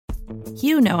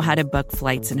You know how to book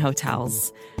flights and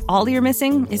hotels. All you're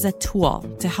missing is a tool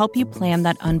to help you plan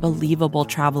that unbelievable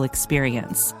travel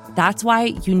experience. That's why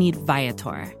you need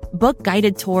Viator. Book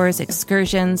guided tours,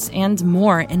 excursions, and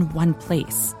more in one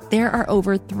place. There are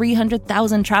over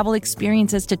 300,000 travel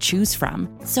experiences to choose from,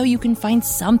 so you can find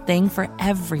something for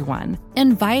everyone.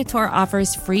 And Viator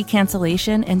offers free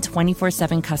cancellation and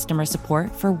 24/7 customer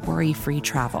support for worry-free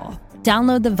travel.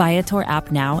 Download the Viator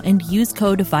app now and use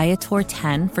code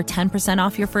Viator10 for 10%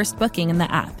 off your first booking in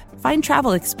the app. Find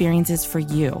travel experiences for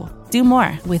you. Do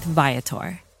more with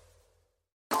Viator.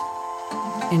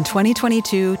 In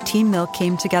 2022, Team Milk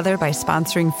came together by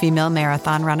sponsoring female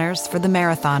marathon runners for the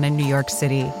marathon in New York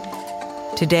City.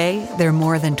 Today, they're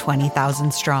more than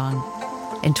 20,000 strong.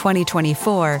 In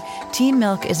 2024, Team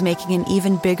Milk is making an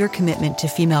even bigger commitment to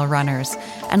female runners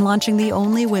and launching the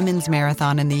only women's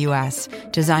marathon in the U.S.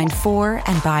 designed for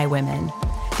and by women.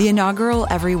 The inaugural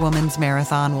Every Woman's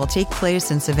Marathon will take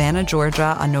place in Savannah,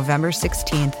 Georgia on November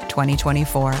 16th,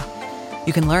 2024.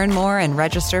 You can learn more and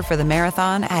register for the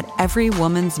marathon at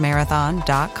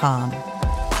everywomansmarathon.com.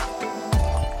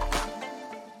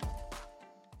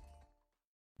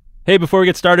 Hey, before we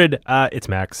get started, it's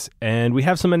Max, and we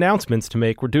have some announcements to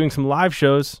make. We're doing some live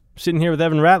shows. I'm sitting here with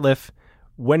Evan Ratliff.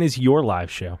 When is your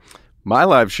live show? My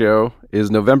live show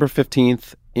is November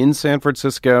 15th in San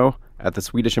Francisco at the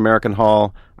Swedish American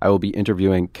Hall. I will be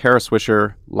interviewing Kara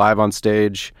Swisher live on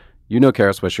stage. You know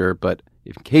Kara Swisher, but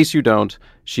in case you don't,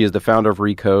 she is the founder of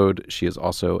Recode. She is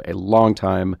also a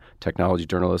longtime technology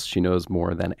journalist. She knows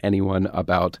more than anyone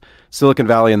about Silicon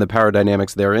Valley and the power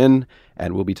dynamics therein,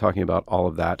 and we'll be talking about all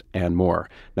of that and more.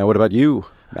 Now, what about you,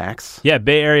 Max? Yeah,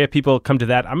 Bay Area people come to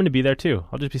that. I'm going to be there too.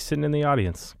 I'll just be sitting in the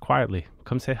audience quietly.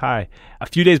 Come say hi. A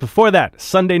few days before that,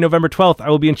 Sunday, November 12th, I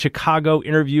will be in Chicago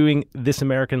interviewing This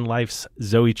American Life's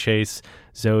Zoe Chase.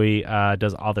 Zoe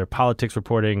does all their politics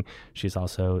reporting. She's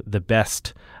also the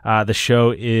best. The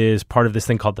show is part of this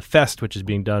thing called The Fest, which is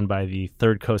being done by the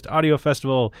Third Coast Audio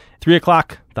Festival. 3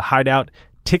 o'clock, The Hideout.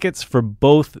 Tickets for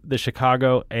both the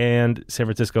Chicago and San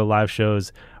Francisco live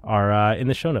shows are in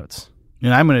the show notes.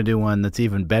 And I'm going to do one that's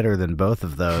even better than both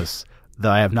of those,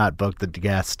 though I have not booked the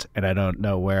guest, and I don't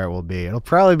know where it will be. It'll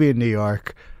probably be in New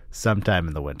York sometime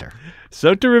in the winter.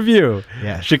 So to review,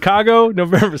 Chicago,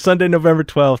 Sunday, November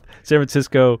 12th, San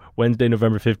Francisco, Wednesday,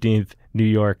 November 15th, New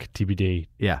York, TBD.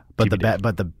 Yeah, but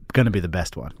TBD. the going to be the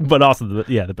best one. But also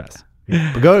the best.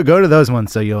 Yeah. But go to those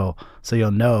ones so you'll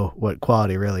know what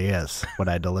quality really is when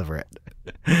I deliver it.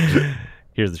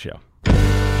 Here's the show.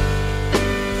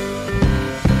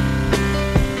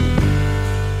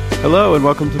 Hello and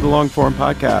welcome to the Long Form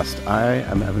Podcast. I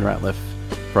am Evan Ratliff.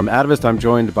 From Atavist, I'm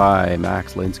joined by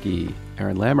Max Linsky,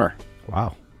 Aaron Lammer.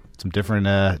 Wow. Some different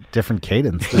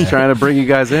cadence there. Just trying to bring you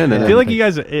guys in. I feel like you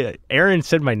guys, Aaron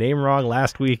said my name wrong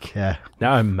last week. Yeah.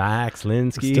 Now I'm Max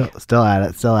Linsky. Still at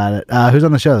it. Who's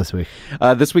on the show this week?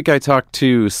 This week I talked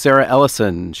to Sarah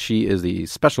Ellison. She is the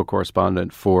special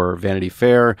correspondent for Vanity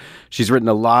Fair. She's written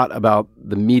a lot about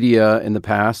the media in the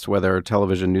past, whether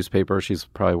television, newspaper. She's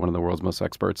probably one of the world's most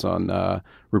experts on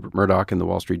Rupert Murdoch and the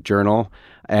Wall Street Journal.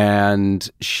 And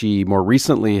she more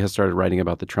recently has started writing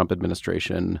about the Trump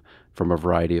administration from a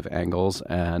variety of angles.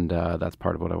 And that's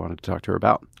part of what I wanted to talk to her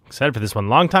about. Excited for this one.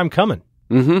 Long time coming.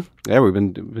 Mm-hmm. Yeah, we've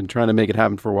been trying to make it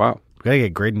happen for a while. We got to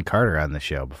get Graydon Carter on the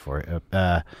show before.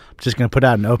 I'm just going to put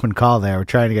out an open call there. We're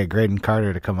trying to get Graydon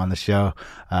Carter to come on the show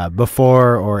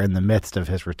before or in the midst of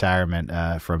his retirement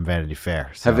from Vanity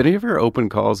Fair. So, have any of your open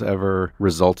calls ever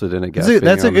resulted in a guest being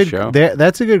on the show?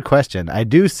 That's a good question. I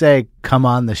do say come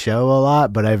on the show a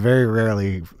lot, but I very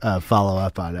rarely follow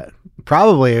up on it.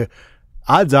 Probably,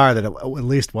 odds are that at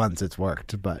least once it's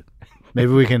worked, but...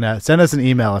 Maybe we can send us an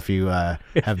email if you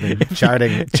have been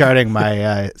charting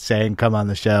my saying come on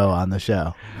the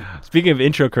show. Speaking of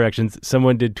intro corrections,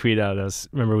 someone did tweet at us.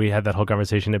 Remember we had that whole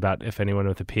conversation about if anyone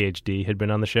with a PhD had been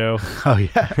on the show? Oh,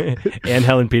 yeah. And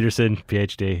Helen Peterson,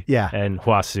 PhD. Yeah. And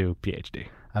Huasu, PhD.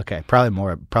 Okay, probably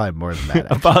more than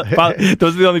that.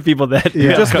 Those are the only people that...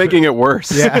 You're just making it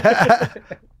worse. Yeah.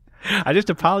 I just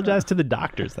apologize to the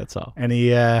doctors, that's all.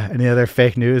 Any other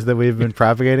fake news that we've been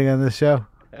propagating on this show?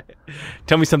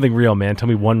 Tell me something real, man. Tell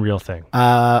me one real thing.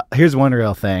 Here's one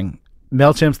real thing.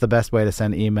 MailChimp's the best way to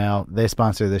send email. They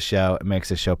sponsor this show. It makes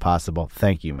this show possible.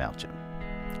 Thank you, MailChimp.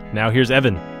 Now here's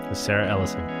Evan with Sarah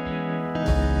Ellison.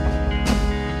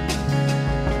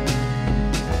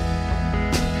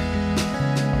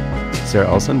 Sarah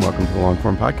Ellison, welcome to the Long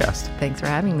Form Podcast. Thanks for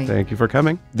having me. Thank you for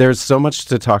coming. There's so much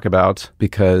to talk about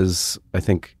because I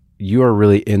think you are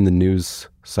really in the news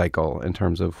cycle in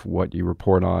terms of what you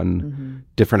report on,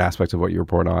 different aspects of what you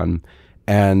report on.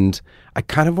 And I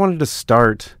kind of wanted to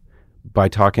start by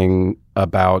talking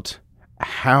about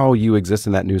how you exist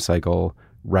in that news cycle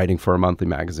writing for a monthly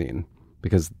magazine,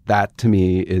 because that to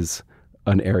me is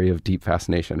an area of deep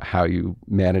fascination, how you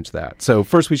manage that. So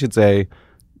first we should say,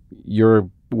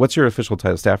 what's your official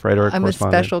title? Staff writer? I'm a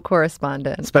special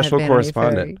correspondent. Special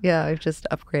correspondent. Yeah, I've just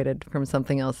upgraded from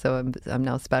something else, so I'm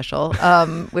now special,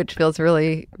 which feels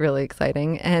really, really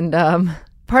exciting. And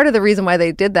part of the reason why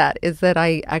they did that is that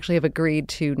I actually have agreed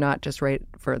to not just write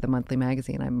for the monthly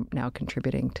magazine. I'm now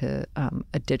contributing to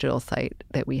a digital site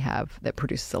that we have that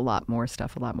produces a lot more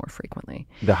stuff a lot more frequently.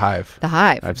 The Hive. The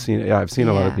Hive. I've seen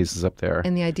a lot of pieces up there.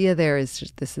 And the idea there is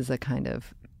just this is a kind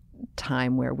of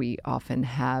time where we often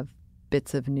have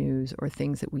bits of news or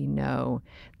things that we know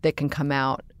that can come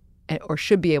out or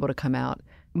should be able to come out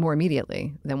more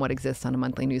immediately than what exists on a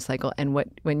monthly news cycle. And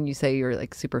when you say you're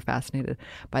like super fascinated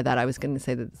by that, I was going to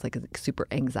say that it's like a super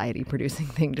anxiety producing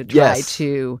thing to try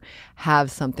to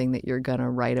have something that you're going to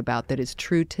write about that is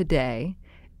true today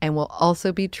and will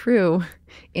also be true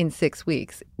in 6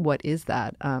 weeks. What is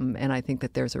that? And I think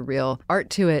that there's a real art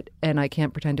to it, and I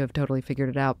can't pretend to have totally figured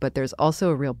it out, but there's also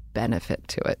a real benefit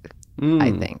to it,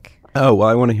 I think. Oh, well,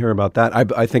 I want to hear about that.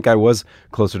 I think I was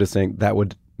closer to saying that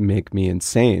would make me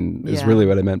insane is really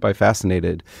what I meant by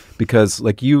fascinated. Because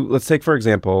like let's take, for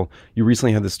example, you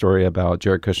recently had this story about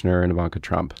Jared Kushner and Ivanka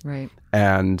Trump. Right.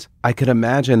 And I could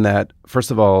imagine that,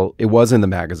 first of all, it was in the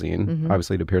magazine. Mm-hmm.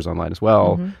 Obviously, it appears online as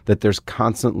well, that there's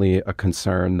constantly a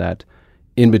concern that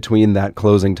in between that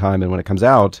closing time and when it comes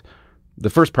out, the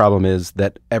first problem is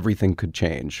that everything could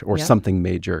change or something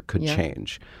major could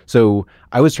change. So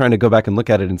I was trying to go back and look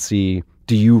at it and see,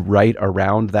 do you write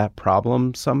around that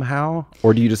problem somehow?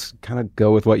 Or do you just kind of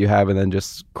go with what you have and then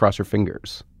just cross your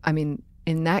fingers? I mean,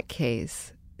 in that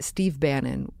case, Steve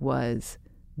Bannon was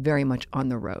very much on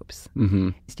the ropes. Mm-hmm.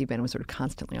 Steve Bannon was sort of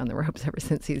constantly on the ropes ever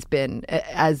since he's been,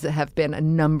 as have been a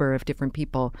number of different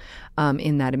people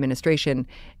in that administration.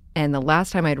 And the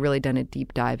last time I'd really done a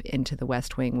deep dive into the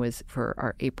West Wing was for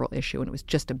our April issue, and it was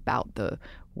just about the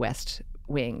West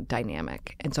Wing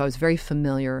dynamic. And so I was very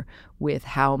familiar with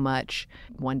how much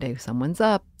one day someone's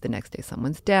up, the next day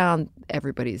someone's down.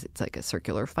 It's like a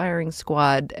circular firing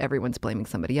squad. Everyone's blaming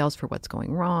somebody else for what's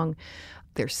going wrong.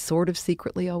 They're sort of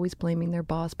secretly always blaming their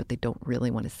boss, but they don't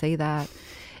really want to say that.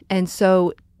 And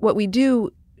so what we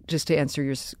do, just to answer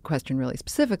your question really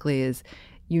specifically, is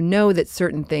you know that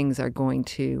certain things are going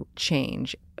to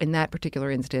change. In that particular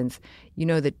instance, you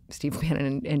know that Steve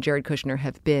Bannon and Jared Kushner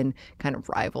have been kind of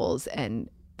rivals and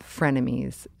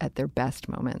frenemies at their best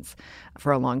moments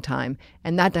for a long time.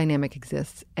 And that dynamic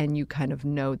exists, and you kind of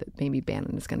know that maybe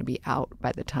Bannon is going to be out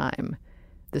by the time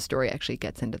the story actually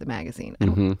gets into the magazine. I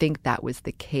don't think that was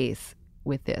the case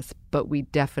with this, but we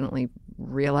definitely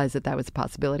realized that was a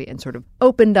possibility and sort of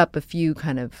opened up a few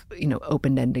kind of,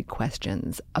 open-ended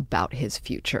questions about his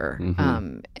future.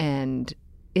 And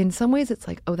in some ways it's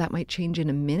like, oh, that might change in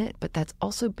a minute, but that's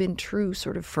also been true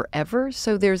sort of forever.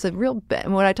 So there's a real,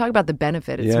 when I talk about the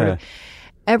benefit, it's sort of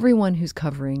everyone who's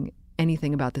covering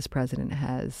anything about this president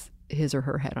has his or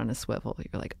her head on a swivel.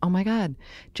 You're like, oh my God,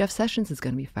 Jeff Sessions is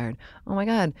going to be fired. Oh my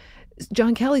God,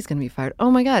 John Kelly's going to be fired.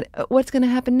 Oh my God, what's going to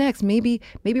happen next? Maybe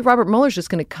Robert Mueller's just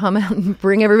going to come out and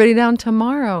bring everybody down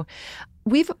tomorrow.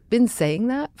 We've been saying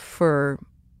that for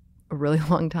a really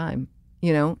long time.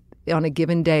 On a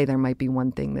given day, there might be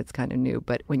one thing that's kind of new,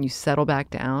 but when you settle back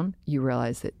down, you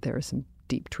realize that there are some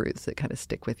deep truths that kind of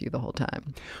stick with you the whole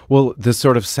time. Well, the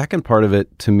sort of second part of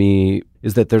it to me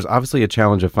is that there's obviously a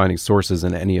challenge of finding sources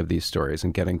in any of these stories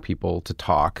and getting people to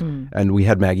talk. And we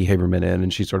had Maggie Haberman in,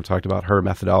 and she sort of talked about her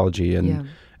methodology and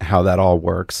how that all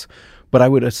works. But I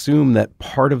would assume that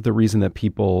part of the reason that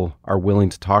people are willing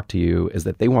to talk to you is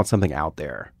that they want something out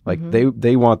there. Like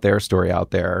they want their story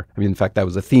out there. I mean, in fact, that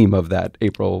was a theme of that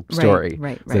April story.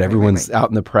 Right, that everyone's out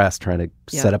in the press trying to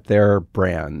set up their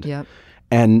brand. Yep.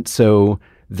 And so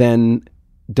then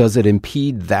does it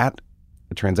impede that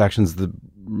transactions,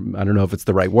 I don't know if it's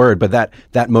the right word, but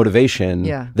that motivation,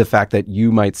 the fact that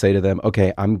you might say to them,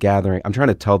 okay, I'm trying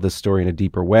to tell this story in a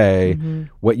deeper way.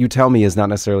 What you tell me is not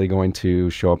necessarily going to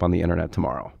show up on the internet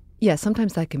tomorrow. Yeah,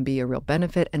 sometimes that can be a real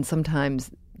benefit. And sometimes,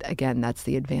 again, that's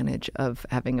the advantage of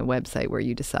having a website where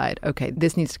you decide, okay,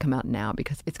 this needs to come out now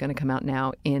because it's going to come out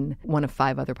now in one of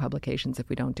 5 other publications if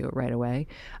we don't do it right away.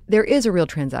 There is a real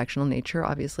transactional nature.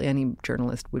 Obviously, any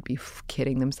journalist would be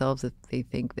kidding themselves if they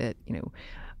think that,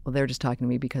 well, they're just talking to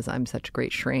me because I'm such a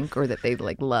great shrink, or that they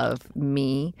love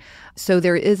me. So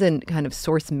there is a kind of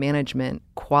source management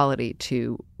quality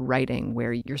to writing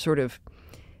where you're sort of,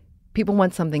 people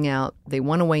want something out, they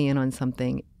want to weigh in on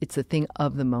something, it's a thing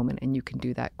of the moment, and you can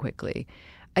do that quickly.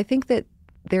 I think that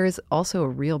there is also a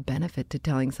real benefit to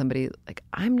telling somebody, like,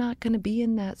 I'm not going to be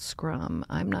in that scrum.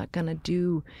 I'm not going to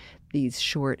do these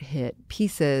short hit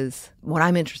pieces. What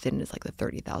I'm interested in is like the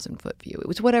 30,000 foot view. It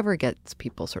was whatever gets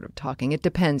people sort of talking. It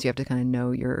depends. You have to kind of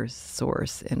know your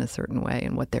source in a certain way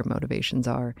and what their motivations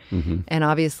are. And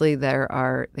obviously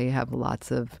they have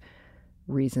lots of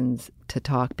reasons to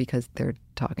talk because they're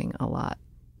talking a lot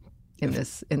in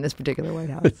this particular White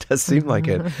House. It does seem like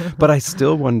it. But I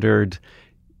still wondered,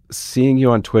 seeing you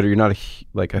on Twitter, you're not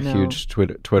a huge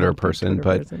Twitter person,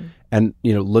 and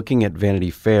looking at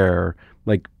Vanity Fair,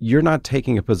 like, you're not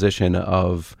taking a position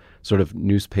of sort of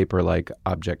newspaper-like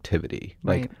objectivity.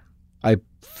 Like, Right.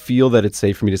 I feel that it's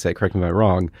safe for me to say, correct me if I'm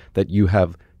wrong, that you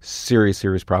have serious,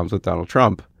 serious problems with Donald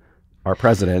Trump, our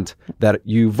president, that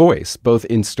you voice both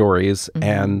in stories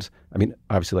and, I mean,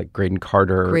 obviously, like Graydon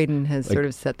Carter. Graydon has sort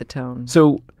of set the tone.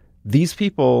 So these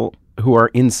people who are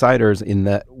insiders in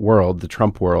that world, the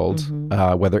Trump world,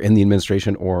 whether in the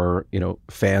administration or,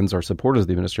 fans or supporters of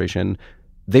the administration,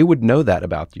 they would know that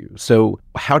about you. So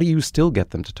how do you still get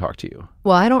them to talk to you?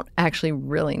 Well, I don't actually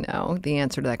really know the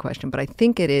answer to that question, but I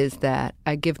think it is that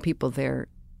I give people their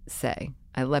say.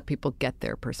 I let people get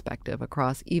their perspective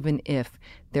across, even if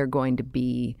they're going to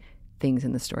be things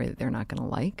in the story that they're not going to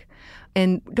like.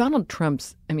 And Donald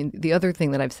Trump's, the other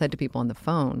thing that I've said to people on the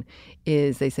phone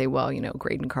is they say, well,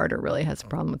 Graydon Carter really has a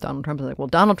problem with Donald Trump. I'm like, well,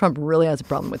 Donald Trump really has a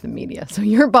problem with the media. So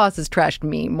your boss has trashed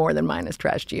me more than mine has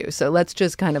trashed you. So let's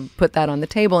just kind of put that on the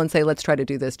table and say, let's try to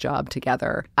do this job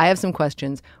together. I have some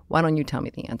questions. Why don't you tell me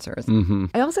the answers?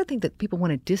 I also think that people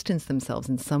want to distance themselves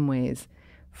in some ways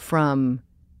from,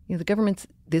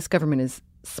 this government is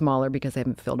smaller because they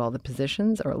haven't filled all the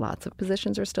positions, or lots of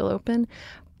positions are still open.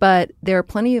 But there are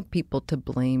plenty of people to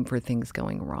blame for things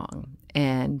going wrong.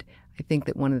 And I think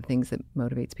that one of the things that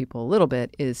motivates people a little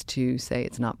bit is to say,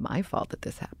 it's not my fault that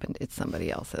this happened, it's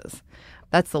somebody else's.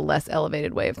 That's the less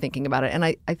elevated way of thinking about it. And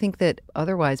I think that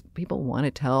otherwise people want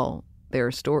to tell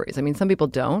their stories. Some people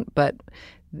don't, but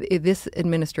this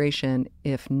administration,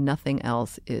 if nothing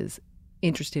else, is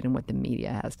interested in what the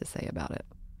media has to say about it.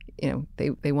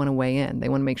 They want to weigh in. They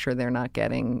want to make sure they're not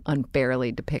getting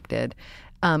unfairly depicted.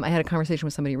 I had a conversation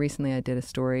with somebody recently. I did a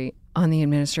story on the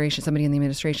administration, somebody in the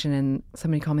administration, and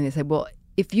somebody called me and they said, well,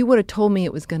 if you would have told me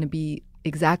it was going to be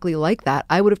exactly like that,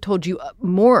 I would have told you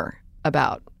more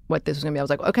about what this was going to be. I was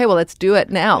like, okay, well, let's do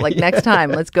it now. Like next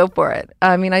time, let's go for it.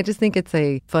 I just think it's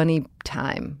a funny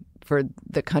time for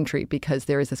the country because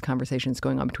there is this conversation that's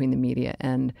going on between the media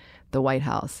and the White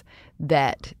House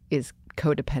that is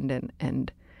codependent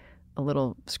and a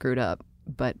little screwed up,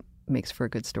 but makes for a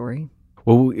good story.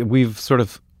 Well, we've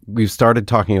started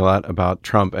talking a lot about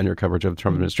Trump and your coverage of the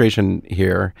Trump administration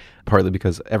here, partly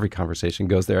because every conversation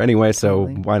goes there anyway, so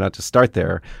why not just start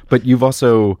there? But you've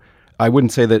also, I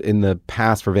wouldn't say that in the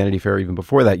past for Vanity Fair, even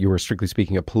before that, you were strictly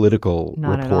speaking a political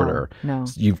reporter. No.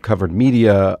 You've covered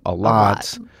media a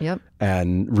lot. Yep.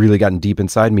 And really gotten deep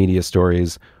inside media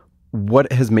stories.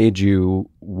 What has made you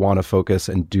want to focus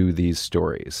and do these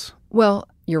stories? Well,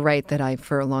 you're right that I,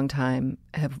 for a long time,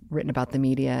 have written about the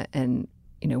media. And,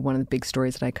 one of the big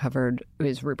stories that I covered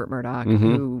is Rupert Murdoch,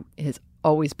 who has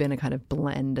always been a kind of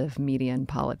blend of media and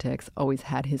politics, always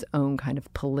had his own kind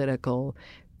of political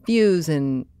views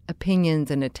and opinions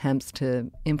and attempts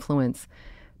to influence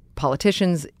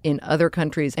politicians in other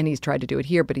countries. And he's tried to do it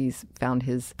here, but he's found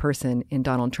his person in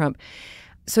Donald Trump.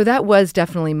 So that was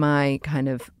definitely my kind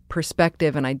of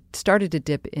perspective. And I started to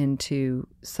dip into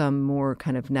some more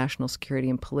kind of national security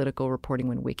and political reporting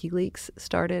when WikiLeaks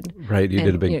started. Right. You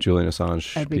did a big Julian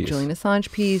Assange piece. A big Julian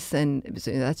Assange piece. And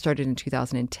that started in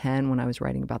 2010 when I was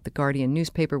writing about the Guardian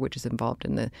newspaper, which is involved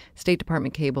in the State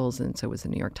Department cables. And so was the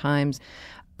New York Times.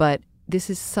 But this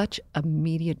is such a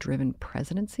media-driven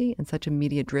presidency and such a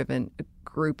media-driven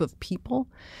group of people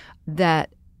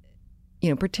that,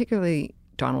 particularly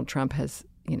Donald Trump has,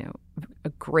 a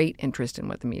great interest in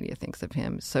what the media thinks of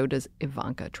him. So does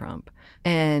Ivanka Trump.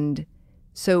 And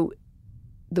so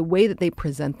the way that they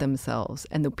present themselves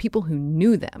and the people who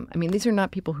knew them, these are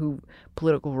not people who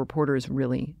political reporters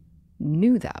really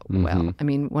knew that well.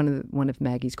 One of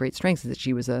Maggie's great strengths is that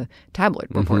she was a tabloid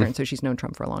reporter, and so she's known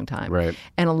Trump for a long time. Right.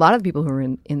 And a lot of the people who are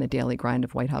in the daily grind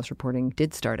of White House reporting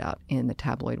did start out in the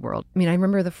tabloid world. I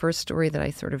remember the first story that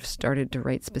I sort of started to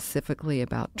write specifically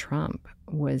about Trump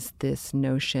was this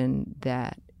notion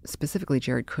that specifically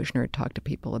Jared Kushner had talked to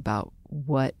people about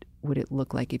what would it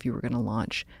look like if you were going to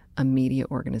launch a media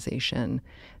organization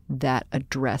that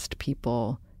addressed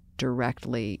people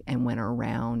directly and went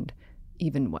around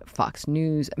even Fox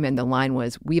News. The line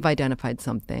was, we've identified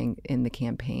something in the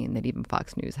campaign that even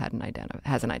Fox News hasn't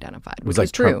identified. It was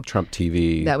like true. Trump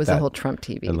TV. That was the whole Trump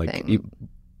TV and thing.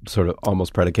 sort of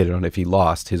almost predicated on if he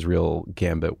lost, his real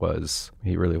gambit was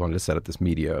he really wanted to set up this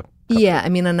media company. Yeah, I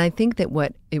mean, and I think that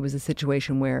it was a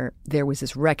situation where there was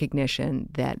this recognition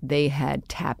that they had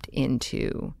tapped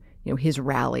into, his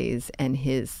rallies and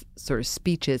his sort of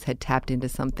speeches had tapped into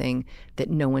something that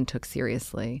no one took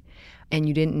seriously. And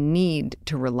you didn't need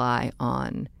to rely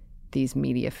on these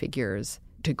media figures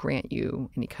to grant you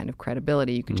any kind of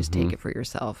credibility. You could just take it for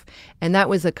yourself. And that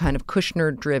was a kind of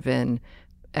Kushner-driven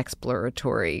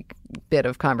exploratory bit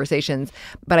of conversations.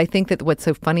 But I think that what's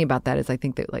so funny about that is I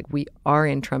think that we are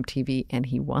in Trump TV and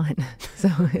he won. So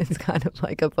it's kind of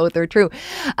like a both are true.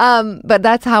 But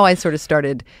that's how I sort of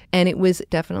started. And it was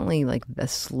definitely like the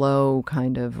slow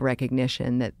kind of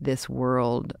recognition that this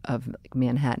world of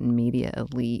Manhattan media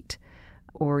elite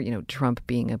or, Trump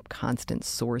being a constant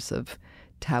source of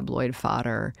tabloid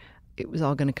fodder, it was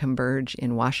all going to converge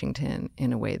in Washington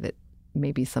in a way that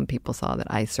maybe some people saw that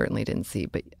I certainly didn't see,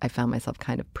 but I found myself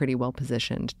kind of pretty well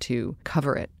positioned to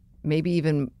cover it, maybe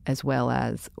even as well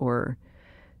as, or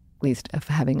at least of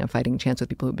having a fighting chance with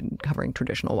people who've been covering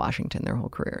traditional Washington their whole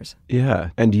careers. Yeah.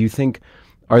 And do you think,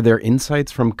 are there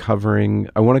insights from covering,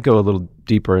 I want to go a little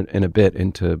deeper in a bit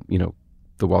into,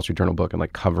 the Wall Street Journal book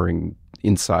and covering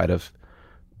inside of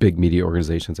big media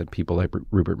organizations and people like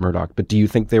Rupert Murdoch. But do you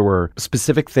think there were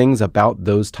specific things about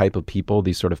those type of people,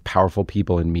 these sort of powerful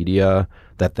people in media,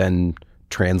 that then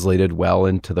translated well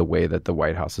into the way that the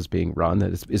White House is being run,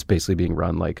 that is basically being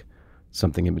run like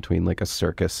something in between like a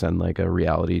circus and like a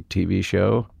reality TV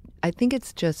show? I think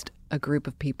it's just a group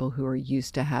of people who are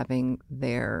used to having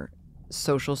their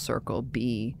social circle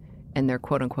be, and their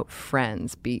quote unquote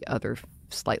friends be other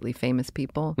slightly famous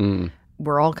people.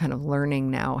 We're all kind of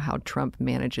learning now how Trump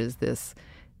manages this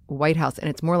White House, and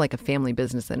it's more like a family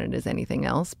business than it is anything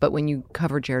else. But when you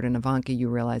cover Jared and Ivanka, you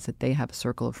realize that they have a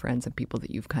circle of friends and people that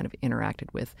you've kind of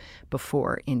interacted with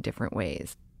before in different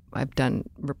ways. I've done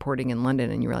reporting in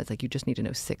London, and you realize you just need to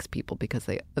know 6 people because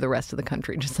the rest of the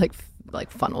country just like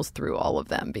funnels through all of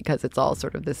them because it's all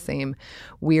sort of the same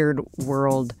weird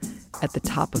world at the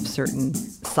top of certain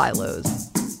silos.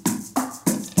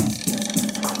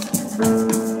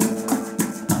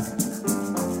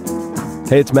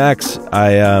 Hey, it's Max.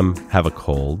 I have a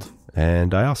cold,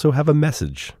 and I also have a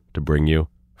message to bring you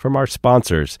from our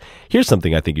sponsors. Here's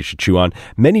something I think you should chew on.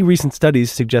 Many recent studies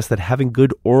suggest that having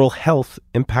good oral health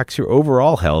impacts your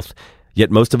overall health, yet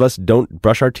most of us don't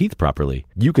brush our teeth properly.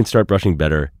 You can start brushing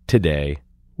better today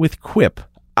with Quip.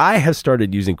 I have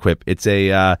started using Quip. It's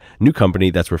a new company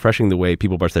that's refreshing the way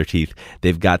people brush their teeth.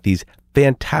 They've got these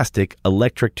fantastic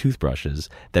electric toothbrushes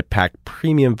that pack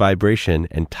premium vibration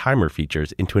and timer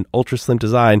features into an ultra slim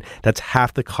design that's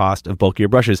half the cost of bulkier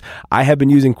brushes. I have been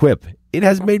using Quip. It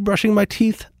has made brushing my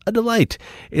teeth a delight.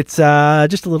 It's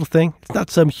just a little thing. It's not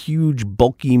some huge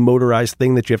bulky motorized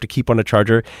thing that you have to keep on a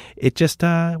charger. It just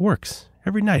works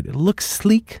every night. It looks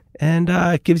sleek and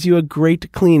it gives you a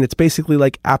great clean. It's basically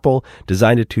like Apple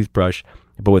designed a toothbrush,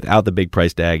 but without the big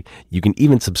price tag. You can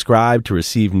even subscribe to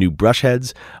receive new brush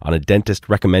heads on a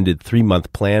dentist-recommended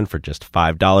 3-month plan for just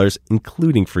 $5,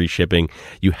 including free shipping.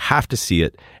 You have to see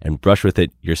it and brush with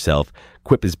it yourself.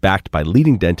 Quip is backed by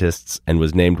leading dentists and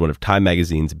was named one of Time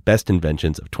Magazine's best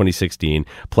inventions of 2016.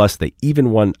 Plus, they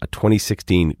even won a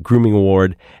 2016 Grooming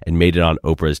Award and made it on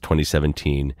Oprah's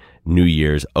 2017 New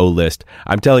Year's O list.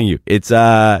 I'm telling you, it's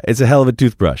a hell of a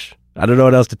toothbrush. I don't know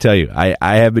what else to tell you. I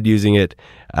have been using it.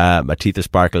 My teeth are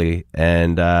sparkly,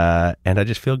 and I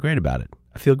just feel great about it.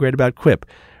 I feel great about Quip.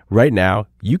 Right now,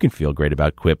 you can feel great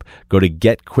about Quip. Go to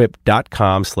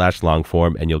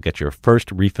getquip.com/longform, and you'll get your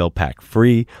first refill pack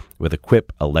free with a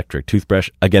Quip electric toothbrush.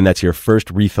 Again, that's your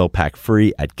first refill pack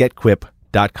free at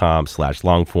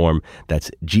getquip.com/longform.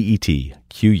 That's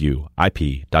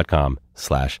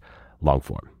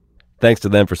getquip.com/longform. Thanks to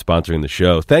them for sponsoring the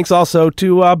show. Thanks also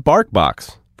to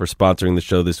BarkBox for sponsoring the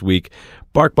show this week.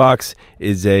 BarkBox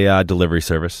is a delivery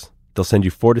service. They'll send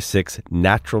you 4 to 6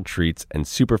 natural treats and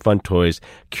super fun toys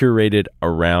curated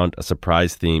around a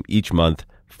surprise theme each month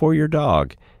for your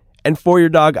dog. And for your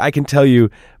dog, I can tell you,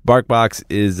 BarkBox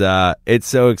is, it's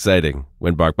so exciting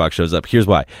when BarkBox shows up. Here's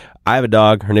why. I have a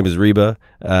dog. Her name is Reba.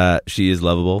 She is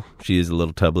lovable. She is a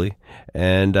little tubbly.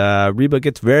 And Reba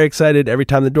gets very excited every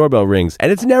time the doorbell rings.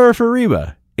 And it's never for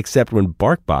Reba, except when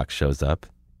BarkBox shows up.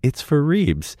 It's for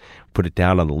Reebs. Put it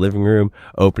down on the living room,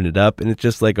 open it up, and it's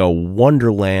just like a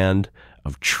wonderland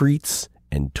of treats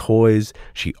and toys.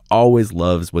 She always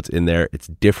loves what's in there. It's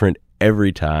different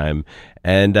every time,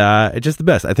 and it's just the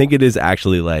best. I think it is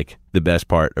actually like the best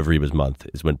part of Reba's month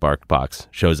is when BarkBox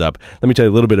shows up. Let me tell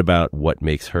you a little bit about what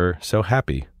makes her so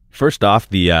happy. First off,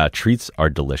 the treats are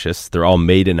delicious. They're all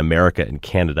made in America and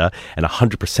Canada, and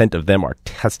 100% of them are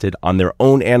tested on their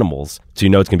own animals. So you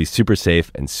know it's going to be super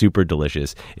safe and super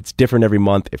delicious. It's different every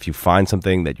month. If you find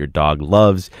something that your dog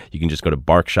loves, you can just go to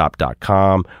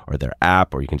barkshop.com or their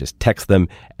app, or you can just text them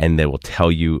and they will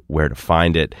tell you where to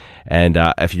find it. And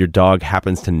if your dog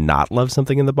happens to not love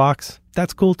something in the box,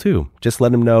 that's cool too. Just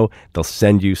let them know. They'll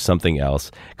send you something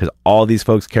else, because all these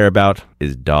folks care about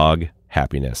is dog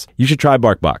happiness. You should try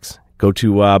BarkBox. Go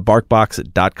to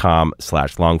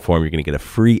barkbox.com/longform. You're going to get a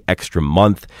free extra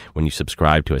month when you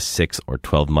subscribe to a 6 or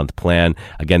 12-month plan.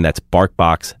 Again, that's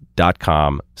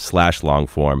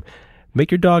barkbox.com/longform.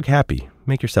 Make your dog happy.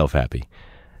 Make yourself happy.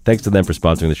 Thanks to them for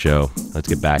sponsoring the show. Let's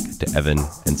get back to Evan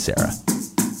and Sarah.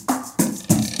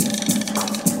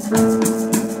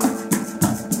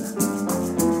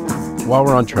 While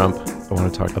we're on Trump, I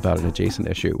want to talk about an adjacent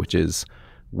issue, which is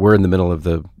we're in the middle of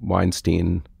the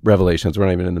Weinstein revelations. We're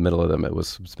not even in the middle of them.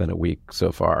 It's been a week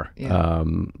so far. Yeah,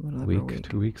 week,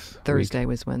 2 weeks? Thursday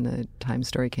was when the Times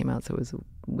story came out, so it was a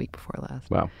week before last.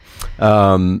 Wow.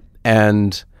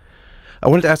 And I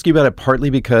wanted to ask you about it partly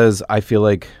because I feel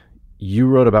like you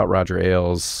wrote about Roger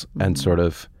Ailes and sort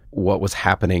of what was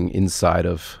happening inside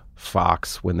of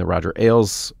Fox when the Roger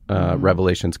Ailes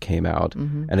revelations came out.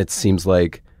 And it seems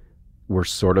like we're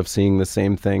sort of seeing the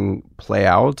same thing play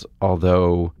out,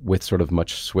 although with sort of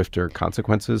much swifter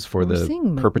consequences for the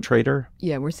perpetrator.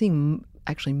 Yeah, we're seeing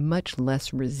actually much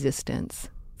less resistance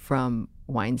from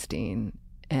Weinstein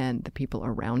and the people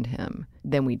around him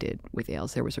than we did with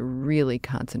Ailes. There was a really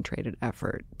concentrated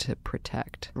effort to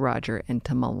protect Roger and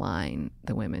to malign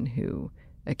the women who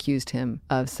accused him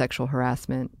of sexual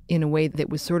harassment in a way that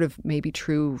was sort of maybe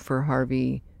true for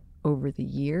Harvey over the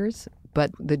years.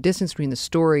 But the distance between the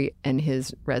story and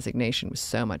his resignation was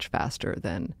so much faster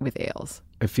than with Ailes.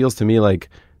 It feels to me like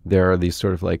there are these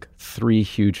sort of like three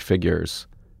huge figures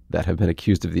that have been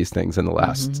accused of these things in the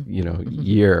last,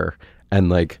 year. And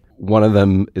like one of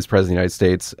them is President of the United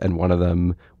States, and one of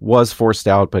them was forced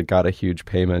out but got a huge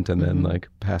payment and then like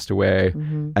passed away.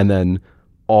 And then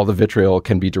all the vitriol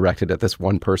can be directed at this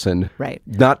one person. Right.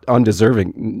 Not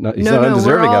undeserving. He's not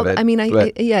undeserving of it. I mean,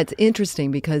 it's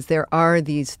interesting because there are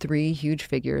these three huge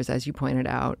figures, as you pointed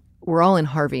out. We're all in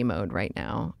Harvey mode right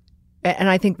now. And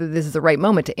I think that this is the right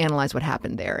moment to analyze what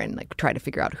happened there and like try to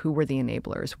figure out who were the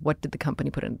enablers. What did the company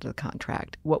put into the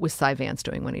contract? What was Cy Vance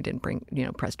doing when he didn't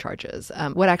press charges?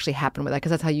 What actually happened with that?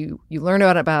 Because that's how you learn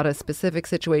about a specific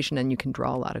situation, and you can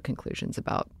draw a lot of conclusions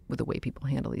about the way people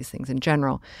handle these things in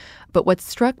general. But what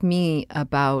struck me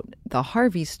about the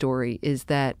Harvey story is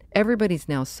that everybody's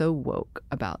now so woke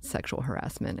about sexual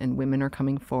harassment, and women are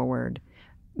coming forward.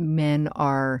 Men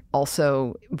are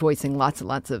also voicing lots and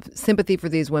lots of sympathy for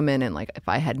these women. And like, if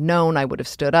I had known, I would have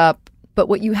stood up. But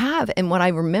what you have, and what I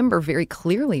remember very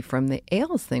clearly from the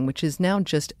Ailes thing, which is now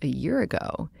just a year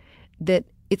ago, that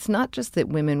it's not just that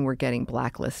women were getting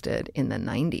blacklisted in the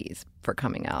 90s for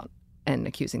coming out and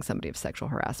accusing somebody of sexual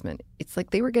harassment. It's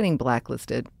like they were getting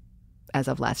blacklisted as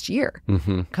of last year,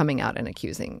 coming out and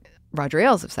accusing Roger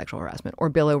Ailes of sexual harassment or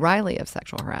Bill O'Reilly of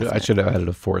sexual harassment. I should have added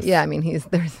a fourth. Yeah, I mean,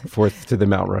 there's fourth to the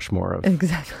Mount Rushmore of.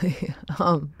 Exactly.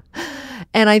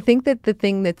 And I think that the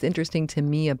thing that's interesting to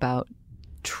me about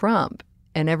Trump,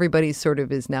 and everybody sort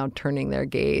of is now turning their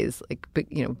gaze, like,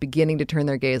 beginning to turn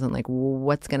their gaze on like,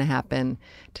 what's going to happen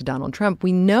to Donald Trump.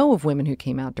 We know of women who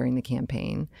came out during the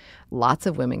campaign. Lots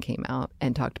of women came out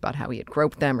and talked about how he had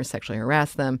groped them or sexually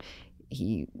harassed them.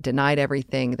 He denied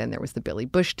everything. Then there was the Billy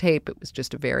Bush tape. It was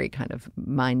just a very kind of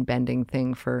mind-bending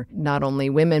thing for not only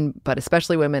women, but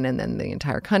especially women, and then the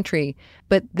entire country.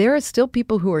 But there are still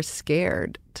people who are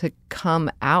scared to come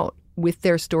out with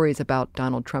their stories about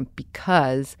Donald Trump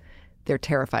because they're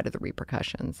terrified of the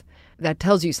repercussions. That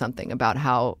tells you something about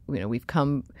how, we've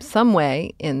come some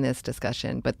way in this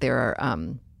discussion, but there are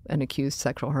an accused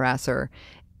sexual harasser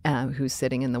who's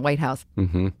sitting in the White House.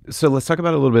 So let's talk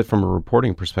about it a little bit from a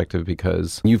reporting perspective,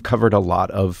 because you've covered a lot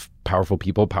of powerful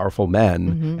people, powerful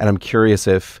men. And I'm curious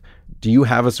do you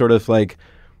have a sort of like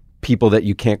people that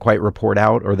you can't quite report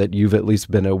out, or that you've at least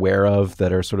been aware of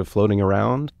that are sort of floating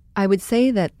around? I would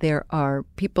say that there are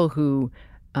people who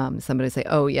somebody say,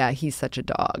 oh yeah, he's such a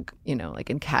dog, like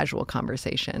in casual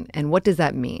conversation. And what does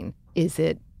that mean? Is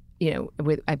it,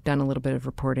 I've done a little bit of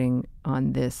reporting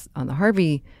on this, on the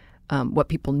Harvey, what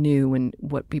people knew and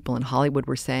what people in Hollywood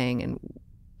were saying.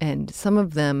 And some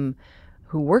of them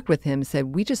who worked with him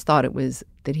said, we just thought it was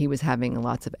that he was having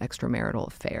lots of extramarital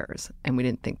affairs. And we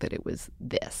didn't think that it was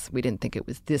this. We didn't think it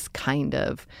was this kind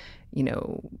of,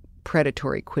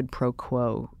 predatory quid pro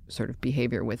quo sort of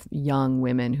behavior with young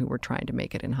women who were trying to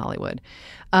make it in Hollywood.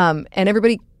 And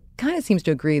everybody kind of seems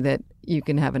to agree that you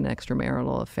can have an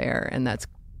extramarital affair, and that's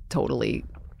totally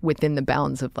within the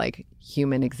bounds of like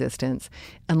human existence,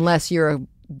 unless you're a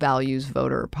values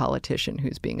voter or politician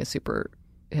who's being a super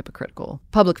hypocritical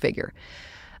public figure.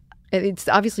 It's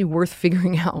obviously worth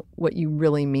figuring out what you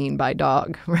really mean by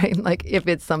dog, right? Like if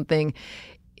it's something,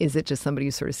 is it just somebody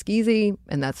who's sort of skeezy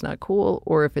and that's not cool?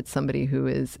 Or if it's somebody who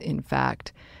is in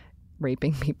fact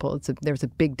raping people, there's a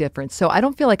big difference. So I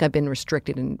don't feel like I've been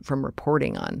restricted from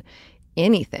reporting on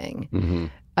anything. Mm-hmm.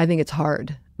 I think it's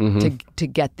hard to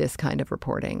get this kind of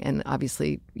reporting. And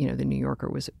obviously, the New Yorker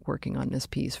was working on this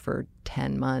piece for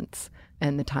 10 months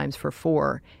and the Times for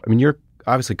 4. I mean, you're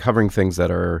obviously covering things that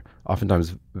are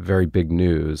oftentimes very big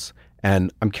news.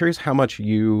 And I'm curious how much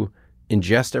you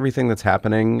ingest everything that's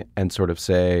happening and sort of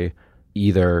say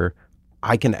either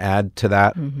I can add to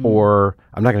that or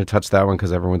I'm not going to touch that one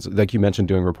because everyone's, like you mentioned,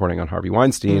 doing reporting on Harvey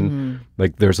Weinstein.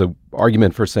 Like there's a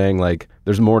argument for saying like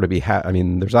there's more to be I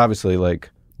mean, there's obviously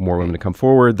like more women to come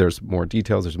forward. There's more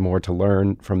details. There's more to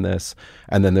learn from this.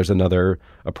 And then there's another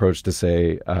approach to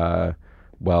say,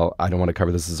 well, I don't want to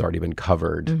cover this. This has already been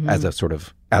covered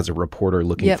as a reporter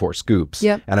looking for scoops.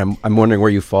 Yep. And I'm wondering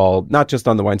where you fall, not just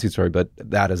on the Weinstein story, but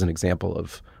that as an example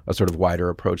of a sort of wider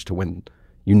approach to when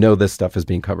this stuff is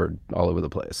being covered all over the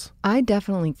place. I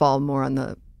definitely fall more on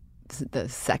the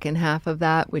second half of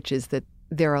that, which is that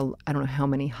there are, I don't know how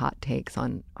many hot takes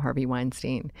on Harvey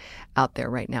Weinstein out there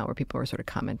right now where people are sort of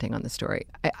commenting on the story.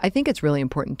 I think it's really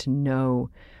important to know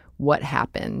what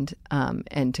happened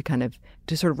and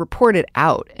to sort of report it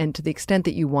out. And to the extent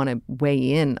that you want to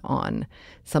weigh in on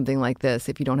something like this,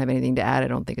 if you don't have anything to add, I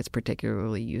don't think it's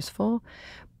particularly useful.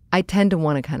 I tend to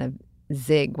want to kind of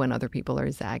zig when other people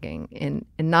are zagging, and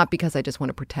not because I just want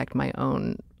to protect my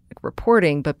own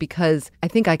reporting, but because I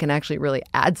think I can actually really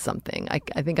add something.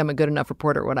 I think I'm a good enough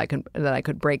reporter that I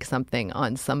could break something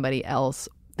on somebody else.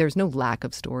 There's no lack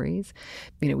of stories.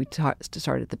 We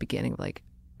started at the beginning, like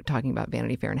talking about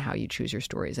Vanity Fair and how you choose your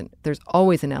stories, and there's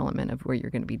always an element of where you're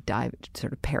going to be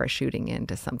sort of parachuting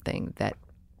into something that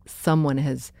someone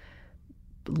has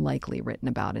likely written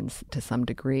about to some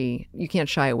degree. You can't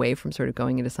shy away from sort of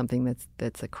going into something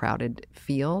that's a crowded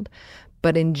field.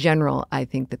 But in general, I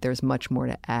think that there's much more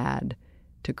to add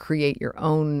to create your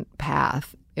own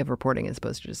path of reporting as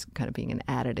opposed to just kind of being an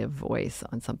additive voice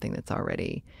on something that's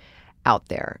already out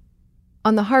there.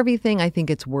 On the Harvey thing, I think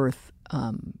it's worth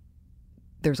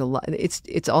there's a lot.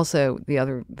 It's also the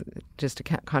other, just to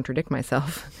contradict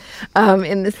myself,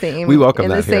 in the same we welcome in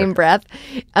that the here. same breath.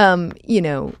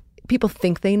 People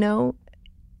think they know.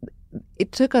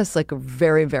 It took us like a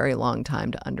very, very long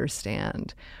time to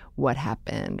understand what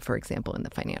happened, for example, in the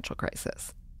financial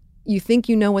crisis. You think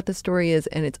you know what the story is,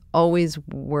 and it's always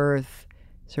worth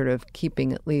sort of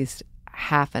keeping at least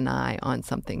half an eye on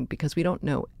something because we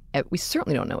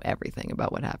certainly don't know everything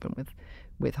about what happened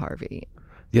with Harvey.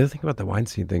 The other thing about the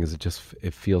Weinstein thing is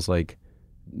it feels like,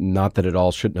 not that it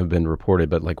all shouldn't have been reported,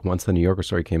 but like once the New Yorker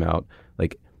story came out,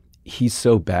 like he's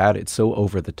so bad, it's so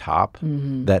over the top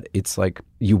that it's like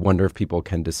you wonder if people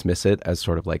can dismiss it as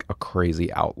sort of like a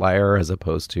crazy outlier as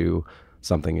opposed to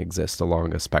something exists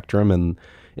along a spectrum. And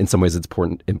in some ways it's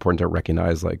important to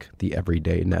recognize like the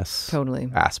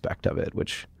everydayness aspect of it,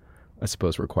 which I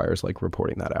suppose requires like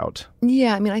reporting that out.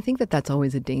 Yeah, I mean, I think that that's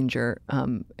always a danger,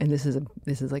 and this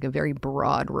is like a very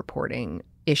broad reporting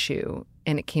issue,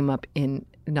 and it came up in,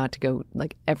 not to go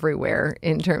like everywhere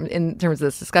in terms of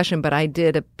this discussion, but I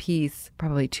did a piece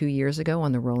probably 2 years ago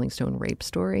on the Rolling Stone rape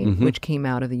story, which came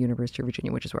out of the University of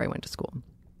Virginia, which is where I went to school.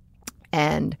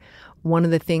 And one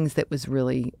of the things that was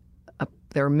really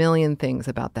there are a million things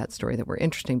about that story that were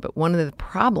interesting, but one of the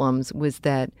problems was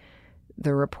that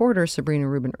the reporter, Sabrina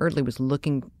Rubin Erdley, was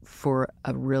looking for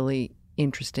a really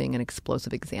interesting and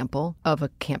explosive example of a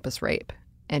campus rape.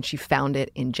 And she found it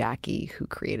in Jackie, who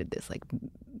created this like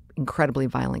incredibly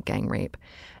violent gang rape.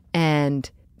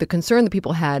 And the concern that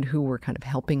people had who were kind of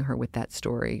helping her with that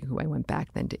story, who I went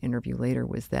back then to interview later,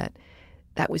 was that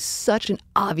was such an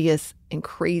obvious and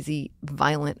crazy,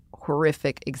 violent,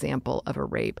 horrific example of a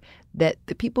rape that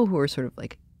the people who were sort of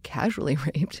like casually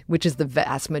raped, which is the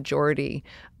vast majority,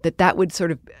 that would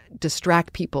sort of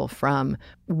distract people from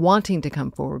wanting to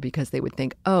come forward because they would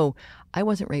think, oh, I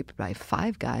wasn't raped by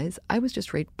 5 guys. I was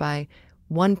just raped by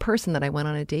one person that I went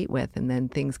on a date with. And then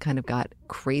things kind of got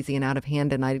crazy and out of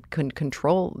hand and I couldn't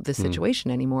control the situation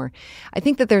anymore. I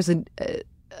think that there's an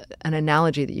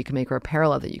analogy that you can make, or a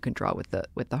parallel that you can draw with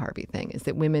the Harvey thing, is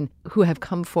that women who have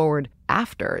come forward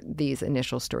after these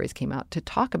initial stories came out to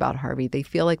talk about Harvey, they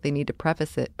feel like they need to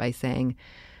preface it by saying,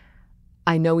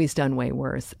 I know he's done way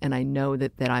worse, and I know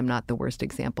that I'm not the worst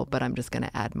example, but I'm just going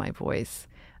to add my voice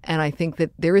And I think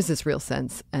that there is this real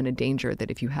sense and a danger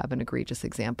that if you have an egregious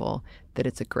example, that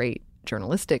it's a great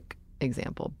journalistic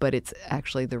example, but it's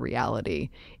actually the reality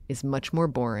is much more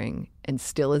boring and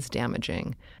still is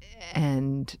damaging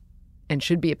and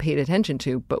should be paid attention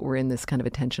to, but we're in this kind of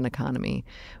attention economy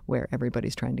where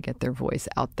everybody's trying to get their voice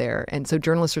out there. And so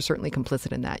journalists are certainly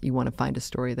complicit in that. You want to find a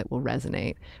story that will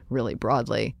resonate really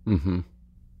broadly. Mm-hmm.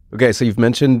 Okay, so you've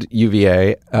mentioned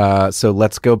UVA. So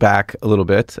let's go back a little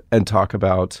bit and talk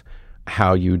about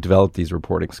how you developed these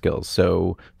reporting skills.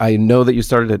 So I know that you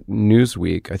started at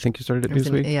Newsweek. I think you started at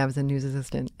Newsweek? I was a news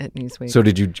assistant at Newsweek. So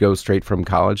did you go straight from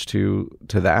college to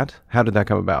that? How did that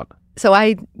come about? So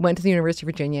I went to the University of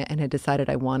Virginia and had decided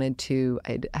I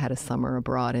had a summer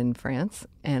abroad in France,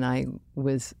 and I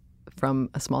was from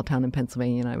a small town in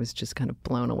Pennsylvania, and I was just kind of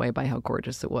blown away by how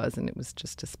gorgeous it was, and it was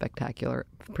just a spectacular,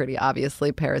 pretty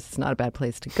obviously. Paris is not a bad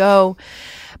place to go.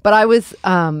 But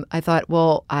I thought,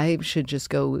 well, I should just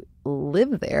go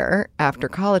live there after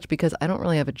college because I don't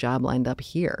really have a job lined up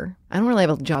here. I don't really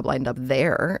have a job lined up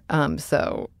there.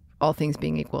 So all things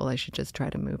being equal, I should just try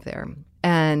to move there.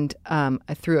 And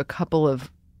I threw a couple of,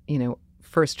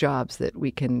 first jobs that we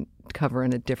can cover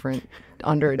in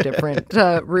under a different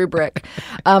rubric.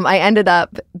 I ended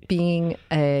up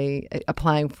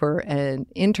applying for an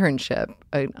internship,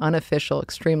 an unofficial,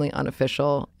 extremely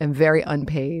unofficial, and very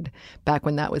unpaid. Back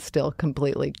when that was still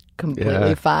completely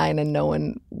fine, and no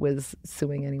one was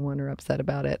suing anyone or upset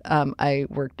about it. I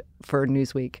worked for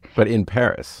Newsweek, but in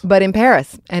Paris,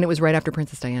 and it was right after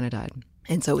Princess Diana died.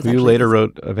 And so it was you later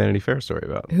wrote a Vanity Fair story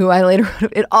about. Who I later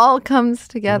wrote. It all comes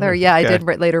together. Yeah, okay. I did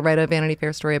later write a Vanity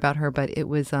Fair story about her, but it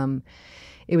was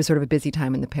sort of a busy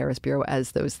time in the Paris bureau,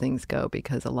 as those things go,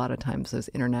 because a lot of times those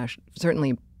international,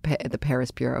 certainly the Paris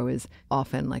bureau is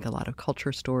often like a lot of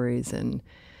culture stories, and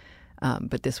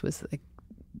but this was like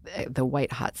the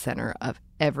white hot center of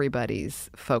everybody's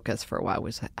focus for a while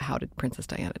was how did Princess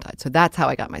Diana die. So that's how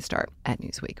I got my start at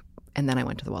Newsweek. And then I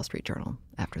went to the Wall Street Journal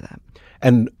after that.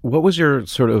 And what was your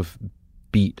sort of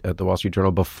beat at the Wall Street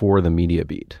Journal before the media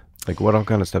beat? Like what all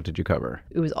kind of stuff did you cover?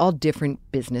 It was all different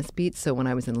business beats. So when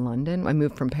I was in London, I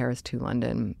moved from Paris to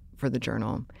London for the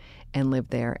Journal and lived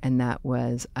there. And that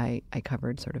was, I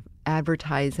covered sort of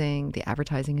advertising, the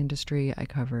advertising industry. I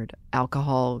covered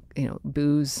alcohol,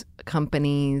 booze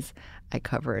companies. I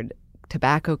covered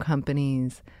tobacco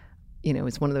companies.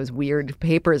 It's one of those weird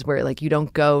papers where, like, you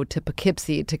don't go to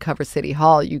Poughkeepsie to cover City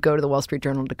Hall. You go to the Wall Street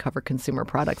Journal to cover consumer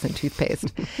products and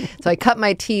toothpaste. So I cut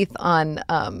my teeth on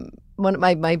one of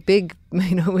my big,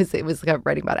 it was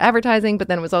writing about advertising, but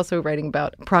then it was also writing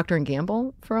about Procter &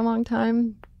 Gamble for a long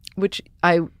time, which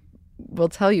I will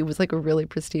tell you was like a really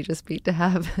prestigious beat to